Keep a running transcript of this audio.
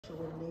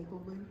financial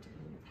enablement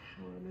and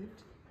empowerment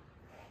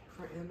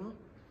for Emma.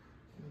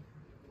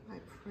 I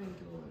pray,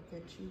 Lord,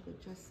 that you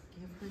would just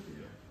give her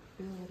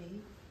the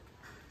ability,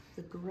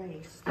 the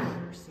grace, the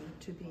mercy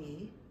to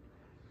be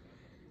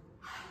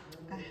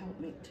a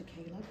helpmate to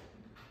Caleb,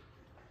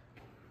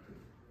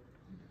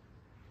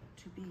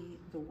 to be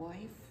the wife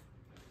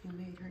you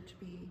made her to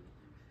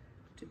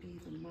be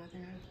the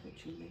mother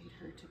that you made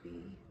her to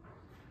be.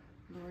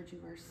 Lord, you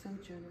are so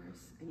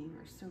generous and you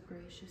are so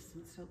gracious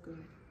and so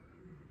good.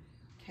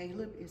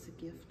 Caleb is a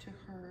gift to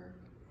her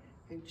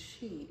and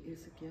she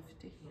is a gift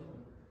to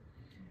him.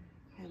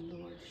 And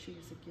Lord, she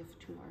is a gift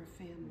to our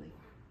family.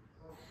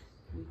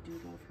 We do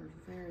love her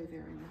very,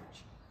 very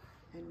much.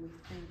 And we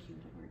thank you,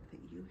 Lord,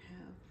 that you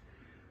have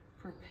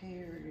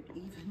prepared,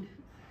 even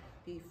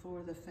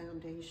before the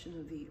foundation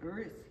of the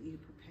earth, you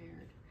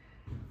prepared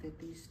that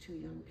these two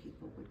young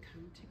people would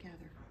come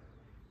together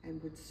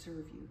and would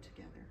serve you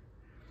together.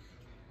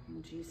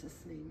 In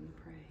Jesus' name we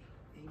pray.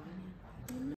 Amen.